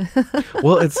have.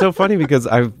 Well, it's so funny because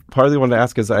I partly wanted to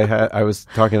ask because I was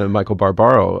talking to Michael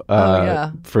Barbaro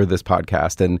for this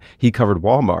podcast, and he covered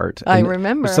Walmart. I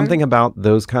remember. Something about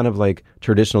those kind of like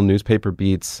traditional newspaper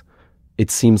beats, it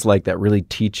seems like that really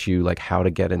teach you like how to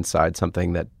get inside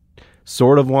something that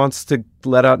sort of wants to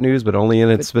let out news, but only in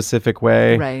its specific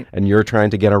way. Right. And you're trying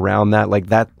to get around that. Like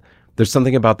that, there's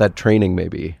something about that training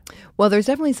maybe. Well, there's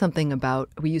definitely something about,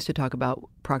 we used to talk about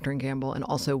Procter & Gamble and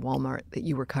also Walmart, that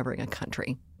you were covering a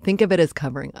country. Think of it as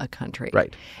covering a country.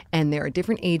 Right. And there are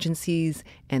different agencies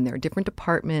and there are different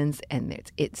departments, and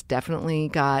it's definitely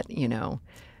got, I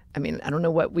don't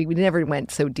know what, we never went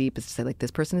so deep as to say, like,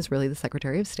 this person is really the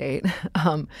Secretary of State.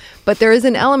 But there is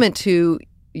an element to,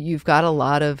 you've got a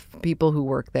lot of people who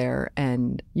work there,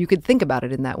 and you could think about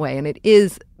it in that way. And it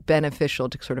is beneficial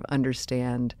to sort of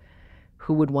understand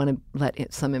who would want to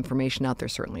let some information out.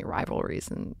 There's certainly rivalries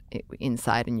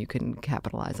inside, and you can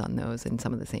capitalize on those in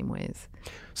some of the same ways.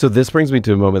 So this brings me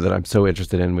to a moment that I'm so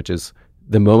interested in, which is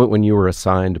the moment when you were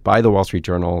assigned by the Wall Street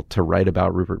Journal to write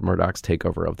about Rupert Murdoch's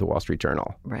takeover of the Wall Street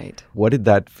Journal. Right. What did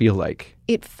that feel like?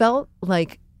 It felt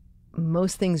like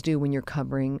most things do when you're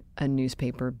covering a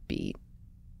newspaper beat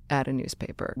at a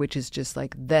newspaper, which is just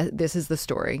like, this is the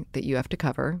story that you have to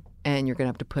cover, and you're going to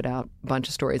have to put out a bunch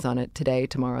of stories on it today,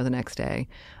 tomorrow, the next day.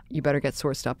 You better get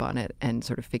sourced up on it and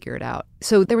sort of figure it out.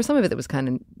 So there was some of it that was kind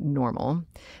of normal.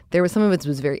 There was some of it that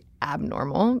was very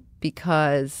abnormal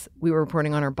because we were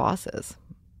reporting on our bosses.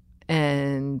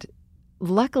 And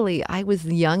luckily, I was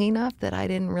young enough that I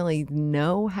didn't really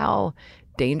know how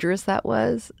dangerous that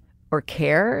was or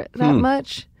care that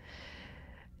much.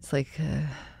 It's like...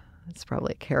 it's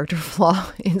probably a character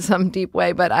flaw in some deep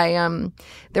way, but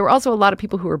there were also a lot of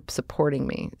people who were supporting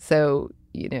me. So,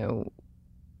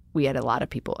 we had a lot of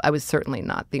people. I was certainly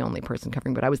not the only person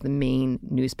covering, but I was the main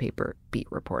newspaper beat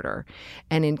reporter.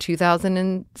 And in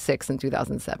 2006 and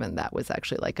 2007, that was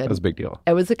actually that was a big deal.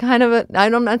 It was a kind of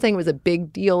I'm not saying it was a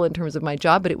big deal in terms of my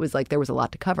job, but it was like there was a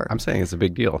lot to cover. I'm saying it's a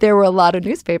big deal. There were a lot of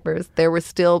newspapers. There were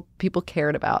still people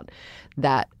cared about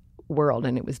that world.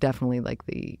 And it was definitely like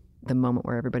the moment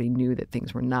where everybody knew that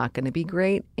things were not going to be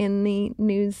great in the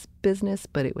news business,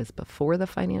 but it was before the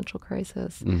financial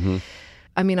crisis. Mm-hmm.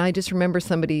 I mean, I just remember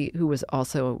somebody who was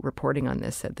also reporting on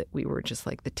this said that we were just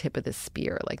like the tip of the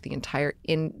spear. Like the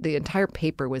entire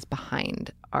paper was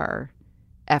behind our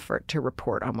effort to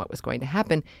report on what was going to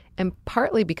happen, and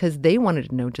partly because they wanted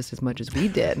to know just as much as we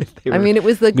did. I mean, it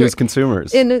was the news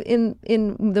consumers. In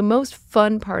the most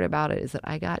fun part about it is that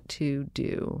I got to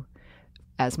do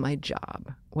as my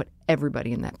job what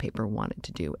everybody in that paper wanted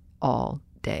to do all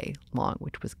day long,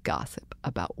 which was gossip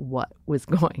about what was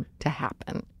going to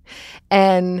happen.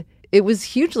 And it was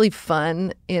hugely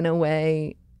fun in a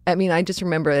way. I mean, I just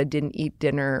remember I didn't eat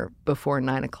dinner before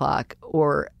 9 o'clock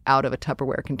or out of a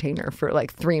Tupperware container for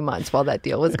like 3 months while that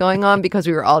deal was going on, because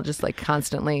we were all just like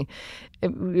constantly,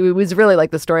 it was really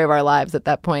like the story of our lives at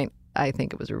that point. I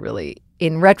think it was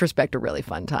in retrospect, a really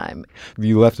fun time.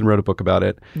 You left and wrote a book about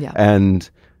it. Yeah. And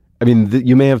I mean,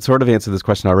 you may have sort of answered this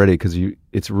question already, because you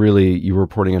were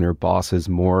reporting on your bosses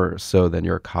more so than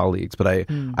your colleagues. But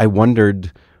I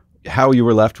wondered how you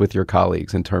were left with your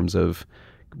colleagues in terms of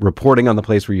reporting on the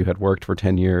place where you had worked for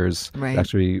 10 years. Right. It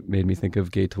actually made me think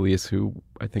of Gay Talese, who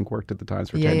I think worked at the Times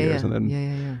for 10 years and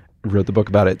then wrote the book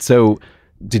about it. So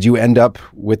did you end up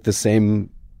with the same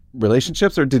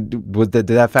relationships, or did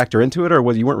that factor into it, or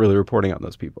you weren't really reporting on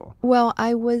those people? Well,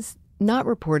 I was not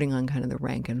reporting on kind of the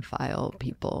rank and file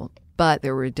people, but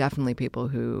there were definitely people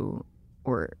who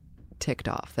were ticked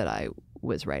off that I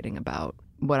was writing about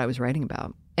what I was writing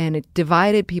about. And it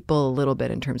divided people a little bit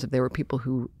in terms of there were people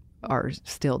who are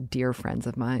still dear friends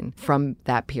of mine from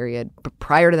that period, but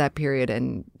prior to that period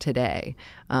and today,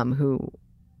 who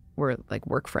were like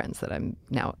work friends that I'm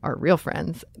now are real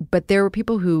friends. But there were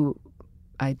people who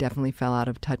I definitely fell out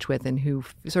of touch with and who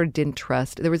sort of didn't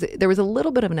trust. There was a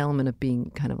little bit of an element of being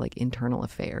kind of like internal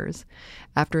affairs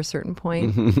after a certain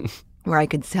point where I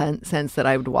could sense that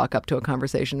I would walk up to a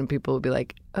conversation and people would be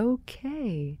like,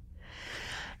 okay.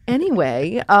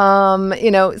 Anyway,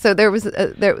 so there was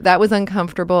that was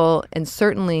uncomfortable, and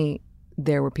certainly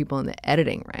there were people in the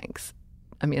editing ranks.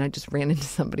 I mean, I just ran into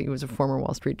somebody who was a former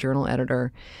Wall Street Journal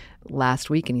editor last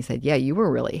week, and he said, "Yeah, you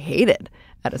were really hated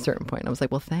at a certain point." And I was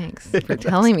like, "Well, thanks for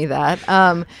telling me that."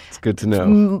 It's good to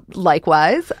know.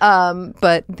 Likewise,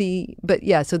 but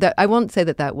yeah. So that I won't say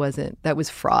that was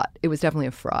fraught. It was definitely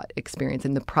a fraught experience.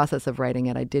 In the process of writing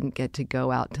it, I didn't get to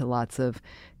go out to lots of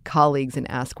colleagues and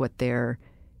ask what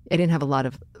I didn't have a lot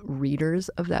of readers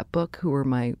of that book who were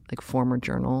my like former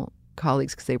journal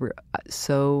colleagues, because they were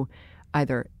so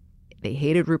either they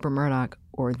hated Rupert Murdoch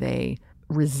or they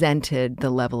resented the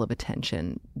level of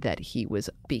attention that he was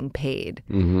being paid,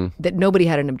 that nobody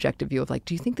had an objective view of like,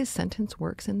 do you think this sentence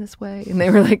works in this way? And they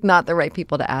were like not the right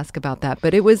people to ask about that.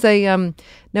 But it was it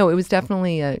was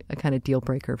definitely a kind of deal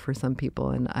breaker for some people,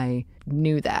 and I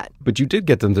knew that. But you did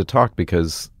get them to talk,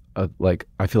 because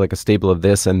I feel like a staple of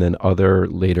this and then other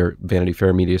later Vanity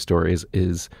Fair media stories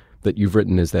is that you've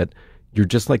written is that you're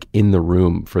just like in the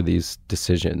room for these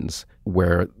decisions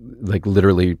where like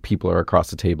literally people are across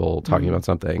the table talking about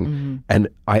something. And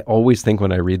I always think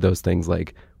when I read those things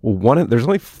like, well, there's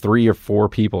only 3 or 4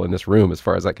 people in this room as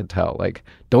far as I could tell. Like,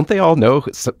 don't they all know?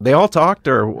 They all talked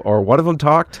or one of them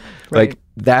talked? Right. Like,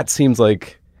 that seems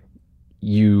like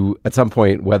you, at some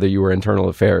point, whether you were internal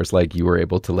affairs, like you were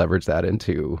able to leverage that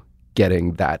into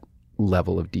getting that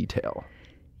level of detail.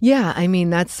 Yeah, I mean,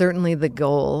 that's certainly the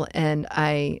goal. And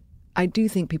I do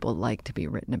think people like to be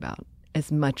written about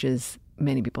as much as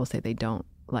many people say they don't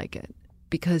like it.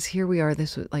 Because here we are,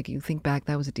 this was, like, you think back,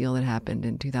 that was a deal that happened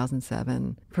in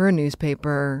 2007 for a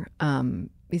newspaper.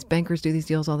 These bankers do these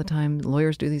deals all the time.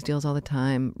 Lawyers do these deals all the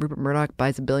time. Rupert Murdoch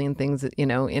buys a billion things,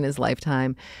 in his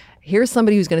lifetime. Here's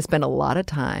somebody who's going to spend a lot of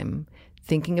time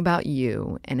thinking about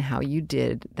you and how you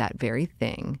did that very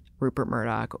thing, Rupert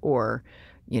Murdoch, or,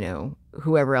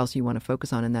 whoever else you want to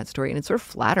focus on in that story. And it's sort of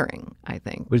flattering, I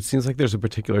think. But it seems like there's a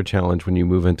particular challenge when you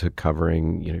move into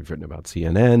covering, you've written about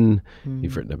CNN,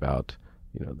 you've written about,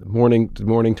 the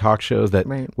morning talk shows, that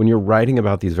when you're writing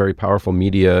about these very powerful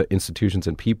media institutions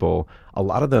and people, a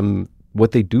lot of them,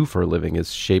 what they do for a living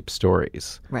is shape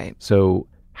stories. Right. So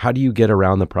how do you get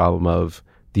around the problem of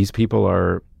these people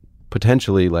are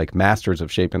potentially like masters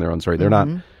of shaping their own story? They're not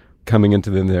coming into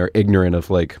them, they're ignorant of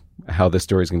like how this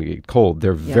story is going to get told.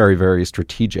 They're very, very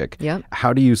strategic. Yep.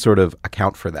 How do you sort of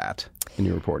account for that in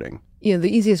your reporting? The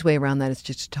easiest way around that is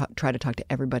just to try to talk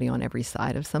to everybody on every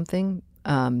side of something.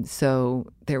 So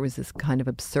there was this kind of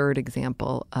absurd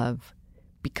example of,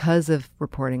 because of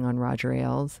reporting on Roger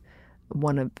Ailes,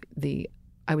 one of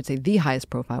I would say the highest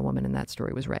profile woman in that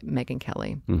story was Megyn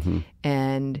Kelly. Mm-hmm.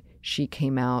 And she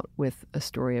came out with a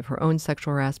story of her own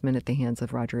sexual harassment at the hands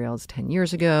of Roger Ailes 10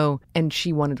 years ago, and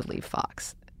she wanted to leave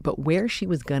Fox. But where she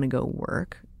was going to go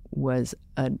work was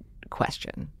a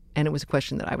question. And it was a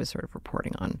question that I was sort of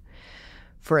reporting on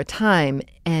for a time.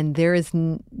 And there is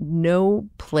no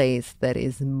place that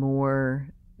is more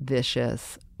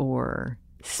vicious or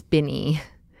spinny.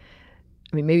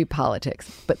 I mean, maybe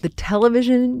politics, but the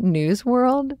television news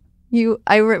world,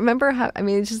 I remember how,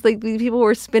 it's just like people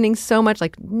were spinning so much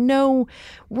like, no,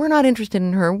 we're not interested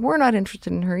in her. We're not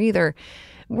interested in her either.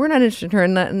 We're not interested in her.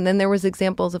 And then there was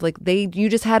examples of like, you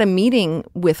just had a meeting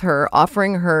with her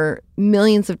offering her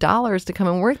millions of dollars to come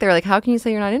and work there. Like, how can you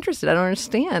say you're not interested? I don't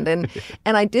understand. And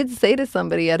I did say to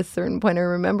somebody at a certain point, I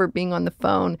remember being on the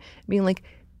phone being like,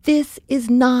 this is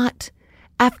not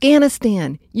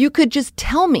Afghanistan. You could just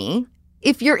tell me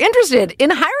if you're interested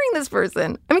in hiring this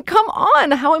person. I mean, come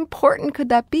on. How important could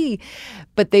that be?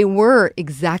 But they were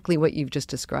exactly what you've just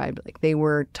described. Like, they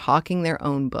were talking their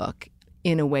own book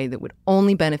in a way that would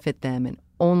only benefit them and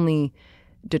only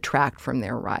detract from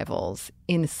their rivals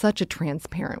in such a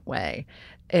transparent way.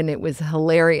 And it was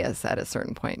hilarious at a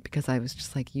certain point because I was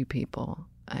just like, you people,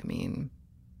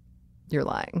 you're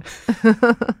lying.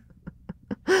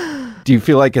 Do you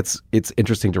feel like it's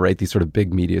interesting to write these sort of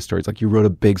big media stories? Like, you wrote a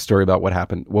big story about what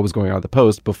was going on at the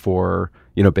Post before,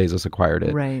 Bezos acquired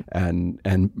it. Right.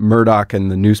 And Murdoch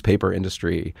and the newspaper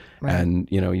industry, right. And,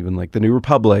 even like the New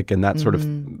Republic and that sort of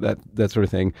that sort of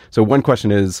thing. So one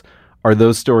question is, are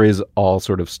those stories all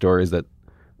sort of stories that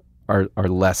are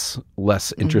less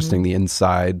interesting, the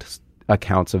inside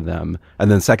accounts of them?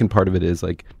 And then the second part of it is,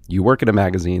 like, you work at a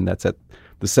magazine that's at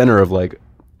the center of, like,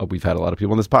 we've had a lot of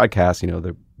people on this podcast,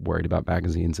 they're worried about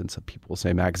magazines, and some people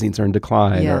say magazines are in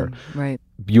decline. Yeah, or right.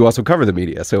 You also cover the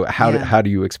media. So how do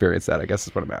you experience that, I guess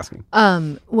is what I'm asking.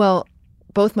 Well,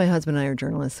 both my husband and I are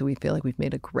journalists, so we feel like we've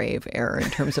made a grave error in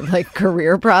terms of like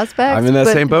career prospects. I'm in the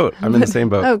same boat.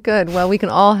 Oh, good. Well, we can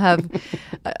all have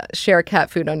share cat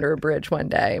food under a bridge one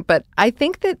day. But I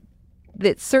think that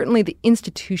certainly the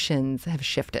institutions have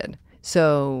shifted.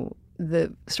 So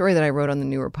the story that I wrote on the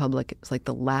New Republic, it was like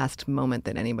the last moment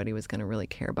that anybody was going to really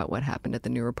care about what happened at the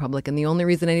New Republic. And the only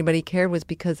reason anybody cared was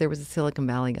because there was a Silicon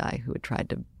Valley guy who had tried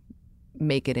to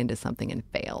make it into something and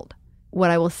failed.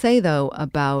 What I will say, though,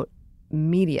 about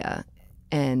media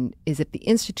is if the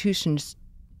institutions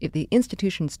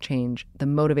change, the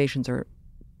motivations are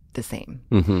the same.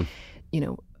 Mm-hmm.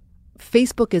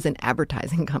 Facebook is an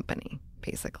advertising company,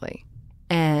 basically.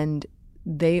 And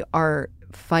they are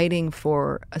fighting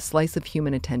for a slice of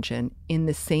human attention in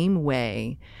the same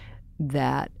way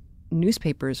that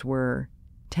newspapers were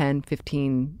 10,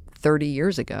 15, 30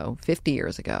 years ago, 50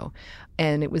 years ago.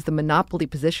 And it was the monopoly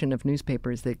position of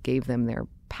newspapers that gave them their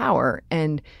power.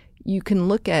 And you can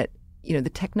look at, the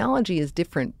technology is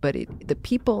different, but the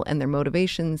people and their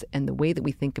motivations and the way that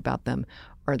we think about them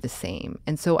are the same.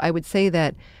 And so I would say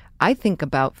that I think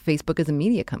about Facebook as a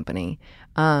media company.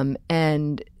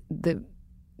 And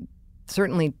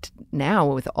certainly now,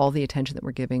 with all the attention that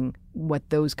we're giving what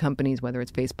those companies, whether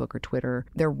it's Facebook or Twitter,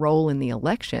 their role in the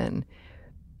election,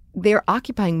 they're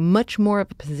occupying much more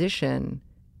of a position,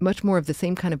 much more of the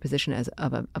same kind of position as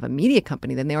of a media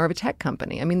company than they are of a tech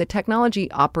company. I mean, the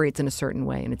technology operates in a certain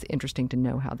way, and it's interesting to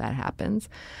know how that happens.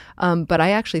 But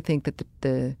I actually think that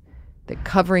the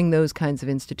covering those kinds of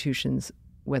institutions,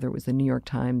 whether it was the New York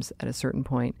Times at a certain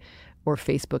point or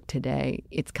Facebook today,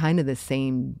 it's kind of the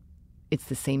same. It's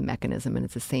the same mechanism, and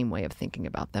it's the same way of thinking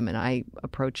about them. And I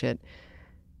approach it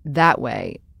that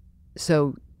way.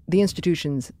 So the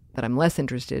institutions that I'm less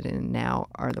interested in now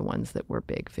are the ones that were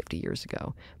big 50 years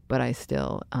ago. But I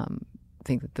still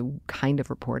think that the kind of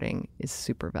reporting is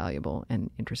super valuable and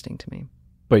interesting to me.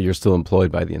 But you're still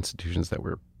employed by the institutions that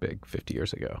were big 50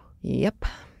 years ago. Yep.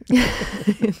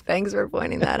 Thanks for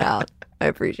pointing that out. I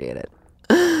appreciate it.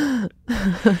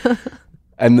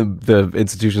 And the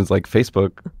institutions like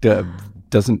Facebook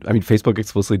Facebook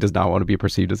explicitly does not want to be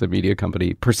perceived as a media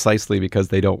company precisely because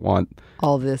they don't want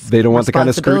all this. They don't want the kind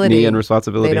of scrutiny and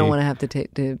responsibility. They don't want to have to take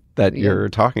that you're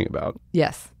talking about.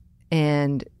 Yes,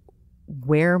 and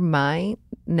where my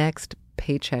next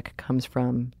paycheck comes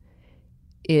from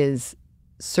is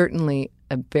certainly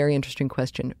a very interesting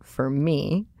question for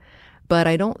me, but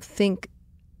I do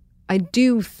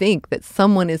think that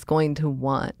someone is going to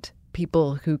want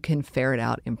people who can ferret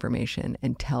out information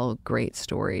and tell great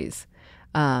stories.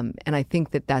 And I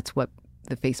think that that's what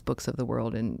the Facebooks of the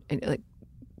world and like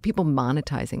people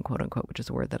monetizing, quote unquote, which is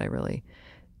a word that I really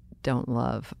don't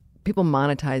love. People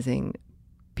monetizing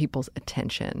people's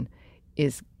attention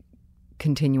is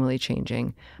continually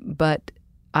changing. But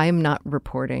I'm not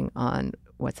reporting on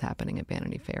what's happening at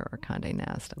Vanity Fair or Condé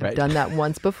Nast. I've done that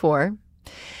once before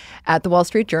at the Wall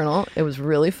Street Journal. It was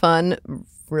really fun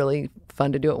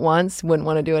to do it once. Wouldn't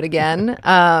want to do it again. You're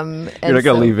not going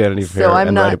to leave Vanity Fair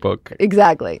and write a book.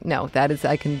 Exactly. No, that is,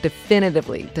 I can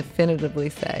definitively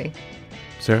say.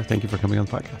 Sarah, thank you for coming on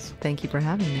the podcast. Thank you for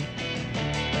having me.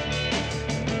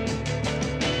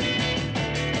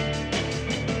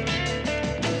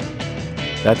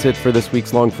 That's it for this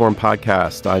week's long-form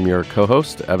podcast. I'm your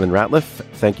co-host, Evan Ratliff.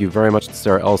 Thank you very much to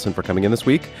Sarah Ellison for coming in this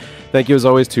week. Thank you, as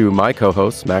always, to my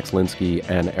co-hosts, Max Linsky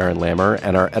and Aaron Lammer,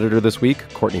 and our editor this week,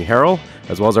 Courtney Harrell,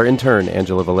 as well as our intern,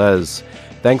 Angela Velez.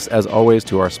 Thanks, as always,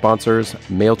 to our sponsors,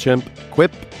 MailChimp,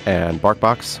 Quip, and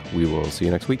BarkBox. We will see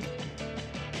you next week.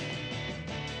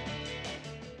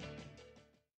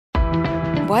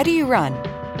 Why do you run?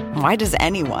 Why does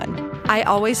anyone? I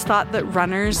always thought that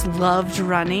runners loved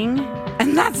running,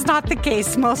 and that's not the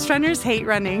case. Most runners hate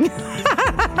running,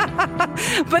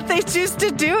 but they choose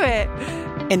to do it.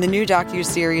 In the new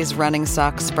docuseries Running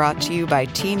Sucks, brought to you by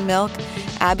Teen Milk,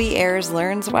 Abby Ayers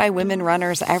learns why women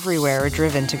runners everywhere are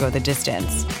driven to go the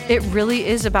distance. It really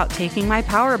is about taking my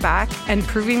power back and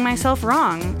proving myself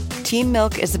wrong. Teen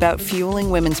Milk is about fueling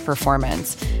women's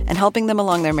performance and helping them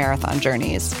along their marathon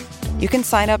journeys. You can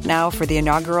sign up now for the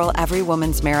inaugural Every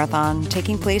Woman's Marathon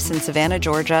taking place in Savannah,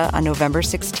 Georgia on November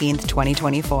 16th,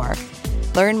 2024.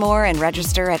 Learn more and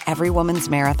register at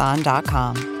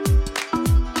everywomansmarathon.com.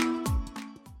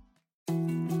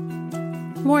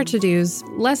 More to-dos,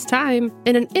 less time,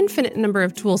 and an infinite number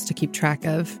of tools to keep track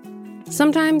of.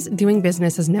 Sometimes doing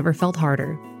business has never felt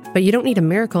harder, but you don't need a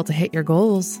miracle to hit your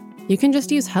goals. You can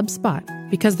just use HubSpot,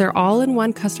 because their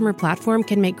all-in-one customer platform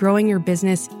can make growing your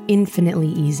business infinitely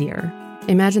easier.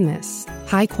 Imagine this: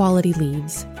 high-quality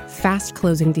leads, fast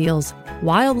closing deals,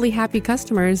 wildly happy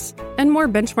customers, and more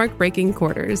benchmark-breaking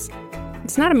quarters.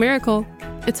 It's not a miracle,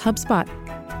 it's HubSpot.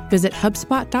 Visit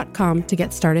HubSpot.com to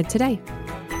get started today.